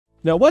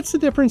Now, what's the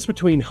difference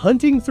between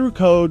hunting through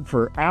code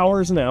for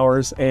hours and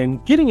hours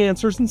and getting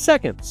answers in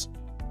seconds?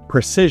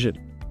 Precision.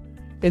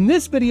 In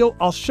this video,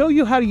 I'll show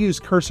you how to use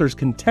Cursor's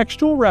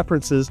contextual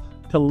references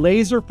to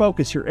laser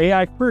focus your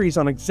AI queries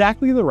on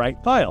exactly the right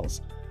files,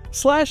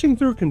 slashing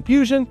through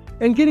confusion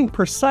and getting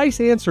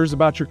precise answers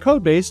about your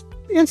codebase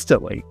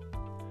instantly.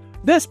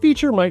 This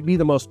feature might be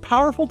the most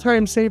powerful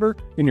time saver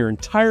in your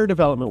entire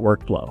development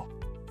workflow.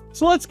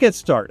 So let's get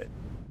started.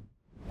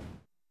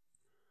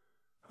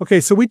 Okay,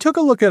 so we took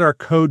a look at our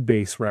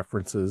codebase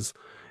references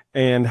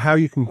and how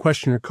you can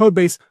question your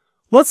codebase.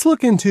 Let's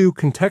look into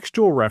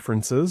contextual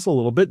references a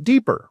little bit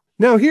deeper.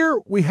 Now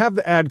here we have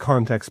the add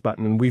context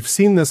button, and we've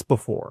seen this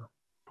before,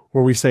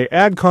 where we say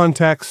add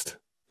context.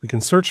 We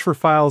can search for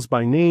files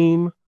by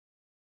name.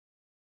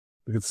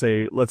 We could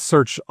say, let's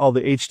search all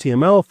the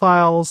HTML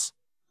files,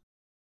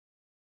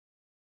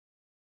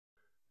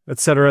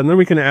 etc. And then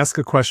we can ask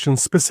a question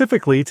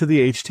specifically to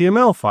the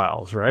HTML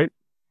files, right?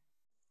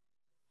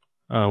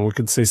 We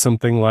could say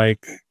something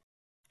like,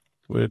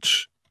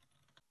 which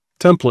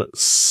template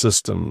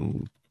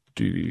system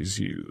do these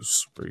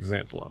use? For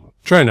example, I'm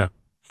trying to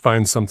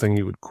find something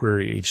you would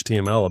query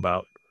HTML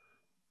about.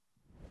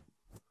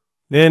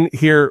 Then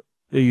here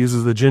it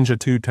uses the Jinja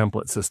 2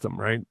 template system,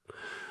 right?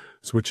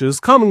 Which is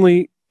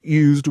commonly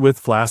used with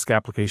Flask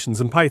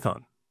applications in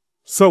Python.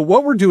 So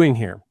what we're doing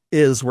here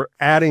is we're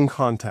adding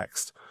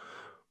context.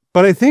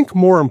 But I think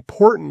more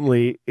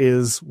importantly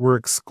is we're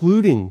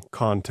excluding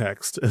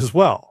context as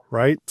well,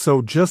 right?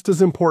 So just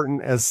as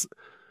important as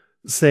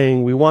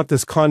saying we want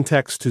this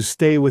context to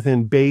stay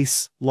within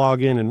base,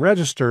 login, and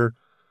register,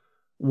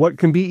 what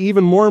can be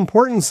even more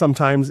important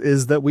sometimes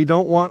is that we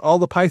don't want all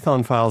the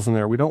Python files in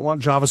there. We don't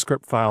want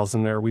JavaScript files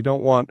in there. We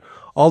don't want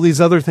all these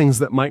other things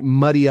that might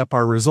muddy up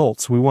our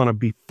results. We want to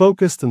be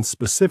focused and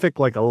specific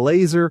like a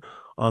laser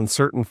on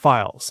certain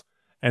files.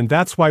 And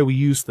that's why we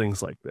use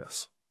things like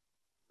this.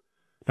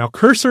 Now,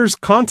 Cursor's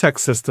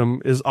context system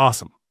is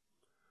awesome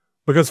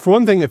because, for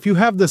one thing, if you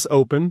have this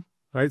open,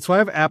 right? So I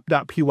have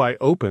app.py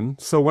open.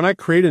 So when I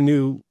create a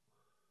new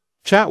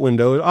chat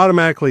window, it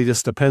automatically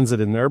just appends it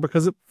in there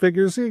because it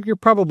figures you're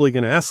probably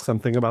going to ask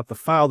something about the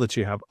file that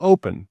you have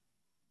open.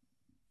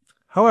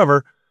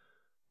 However,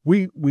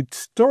 we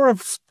sort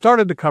of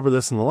started to cover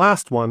this in the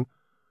last one.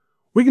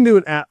 We can do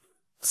an @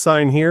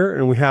 sign here,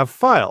 and we have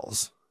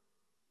files.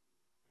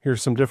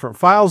 Here's some different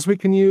files we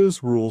can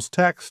use: rules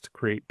text,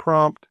 create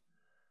prompt,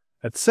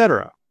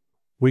 etc.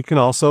 We can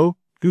also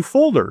do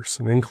folders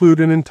and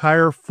include an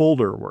entire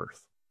folder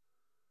worth.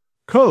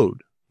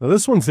 Code. Now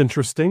this one's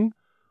interesting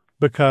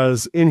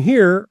because in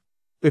here,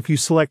 if you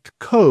select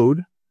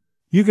code,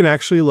 you can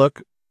actually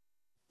look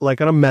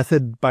like on a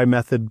method by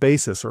method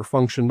basis or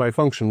function by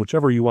function,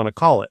 whichever you want to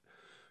call it.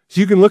 So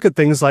you can look at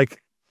things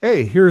like,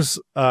 hey, here's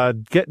a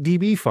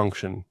getDB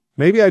function.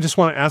 Maybe I just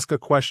want to ask a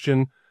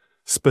question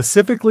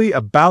specifically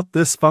about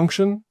this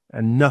function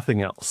and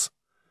nothing else.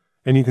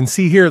 And you can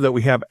see here that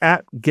we have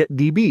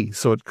 @getDB.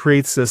 So it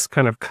creates this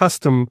kind of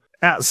custom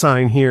 @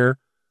 sign here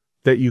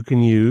that you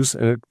can use.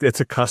 And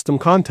it's a custom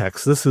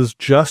context. This is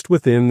just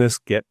within this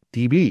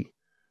getDB.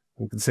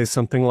 You can say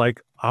something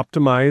like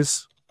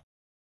optimize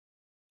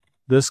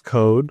this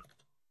code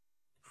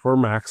for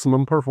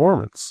maximum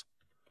performance,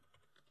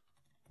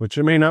 which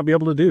it may not be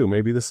able to do.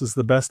 Maybe this is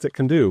the best it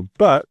can do,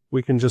 but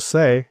we can just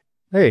say,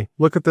 hey,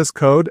 look at this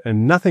code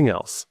and nothing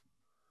else.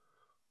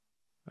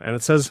 And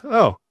it says,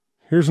 oh,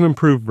 here's an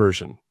improved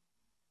version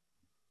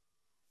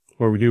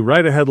where we do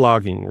write-ahead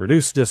logging,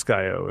 reduce disk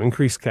I/O,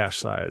 increase cache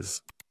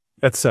size,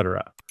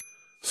 etc.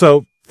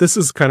 So this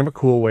is kind of a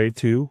cool way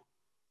to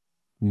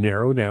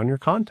narrow down your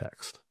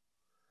context.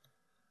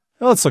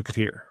 Now let's look at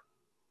here.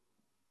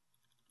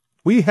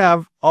 We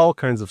have all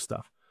kinds of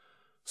stuff.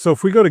 So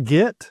if we go to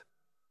Git,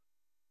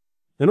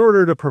 in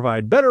order to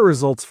provide better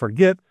results for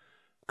Git,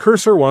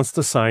 Cursor wants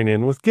to sign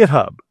in with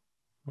GitHub,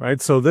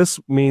 right? So this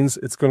means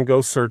it's going to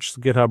go search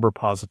the GitHub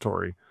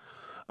repository.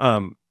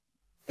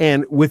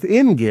 And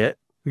within Git,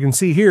 we can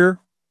see here,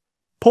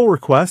 pull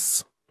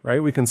requests,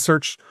 right? We can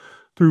search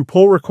through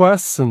pull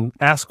requests and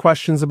ask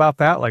questions about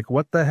that. Like,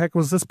 what the heck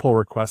was this pull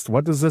request?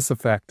 What does this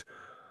affect?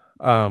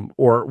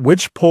 Or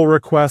which pull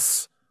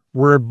requests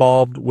were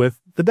involved with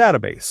the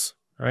database,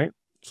 right?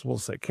 So we'll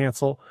say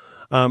cancel.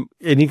 And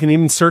you can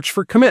even search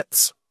for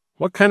commits.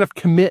 What kind of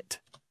commit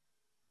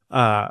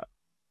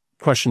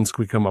questions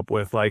can we come up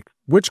with? Like,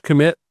 which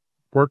commit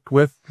worked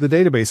with the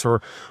database, or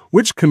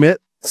which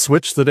commit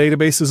switch the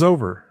databases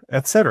over,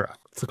 etc.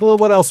 So look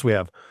what else we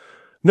have.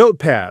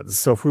 Notepads.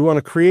 So if we want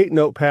to create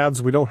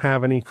notepads, we don't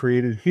have any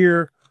created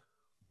here.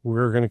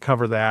 We're going to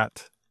cover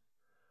that.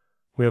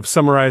 We have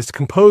summarized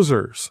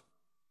composers.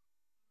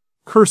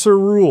 Cursor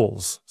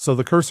rules. So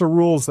the cursor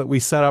rules that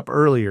we set up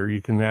earlier,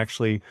 you can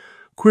actually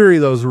query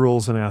those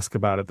rules and ask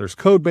about it. There's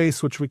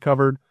codebase, which we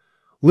covered.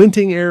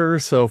 Linting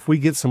errors. So if we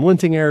get some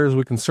linting errors,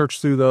 we can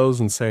search through those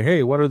and say,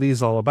 hey, what are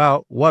these all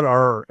about? What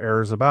are our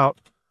errors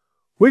about?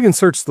 We can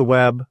search the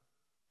web,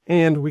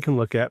 and we can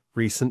look at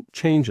recent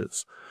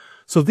changes.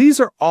 So these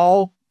are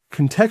all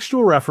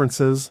contextual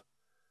references.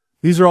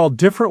 These are all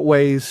different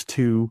ways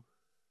to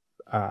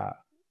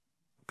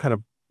kind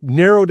of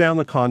narrow down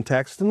the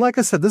context. And like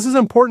I said, this is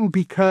important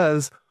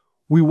because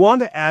we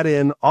want to add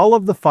in all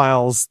of the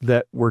files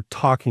that we're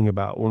talking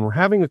about when we're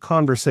having a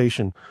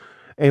conversation.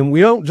 And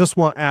we don't just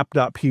want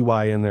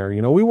app.py in there.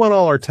 You know, we want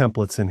all our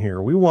templates in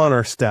here. We want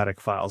our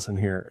static files in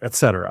here,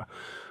 etc.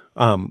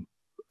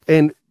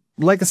 And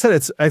like I said,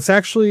 it's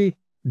actually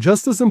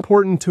just as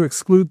important to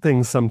exclude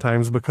things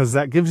sometimes, because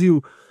that gives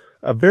you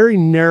a very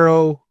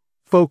narrow,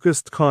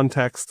 focused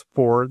context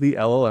for the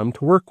LLM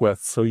to work with.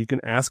 So you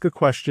can ask a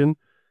question,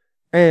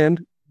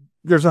 and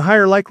there's a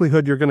higher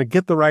likelihood you're going to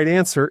get the right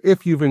answer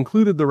if you've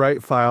included the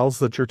right files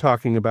that you're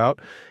talking about,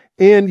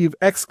 and you've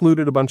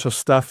excluded a bunch of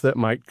stuff that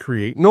might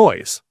create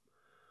noise.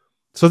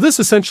 So this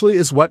essentially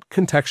is what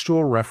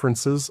contextual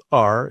references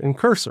are in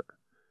Cursor.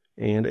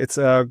 And it's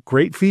a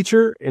great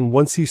feature, and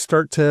once you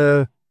start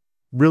to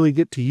really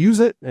get to use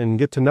it and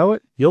get to know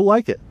it, you'll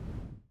like it.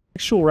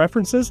 Contextual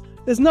references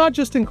is not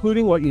just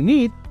including what you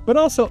need, but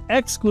also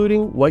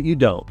excluding what you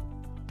don't.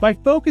 By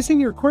focusing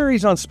your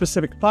queries on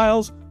specific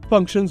files,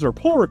 functions, or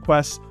pull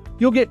requests,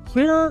 you'll get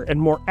clearer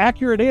and more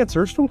accurate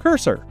answers from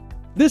Cursor.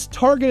 This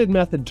targeted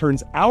method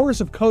turns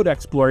hours of code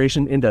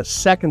exploration into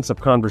seconds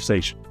of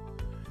conversation.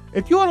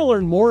 If you want to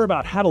learn more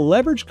about how to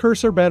leverage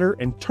Cursor better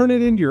and turn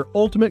it into your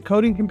ultimate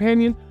coding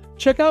companion,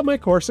 check out my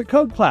course at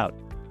KodeKloud.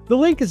 The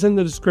link is in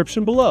the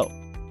description below.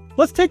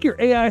 Let's take your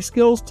AI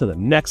skills to the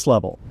next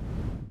level.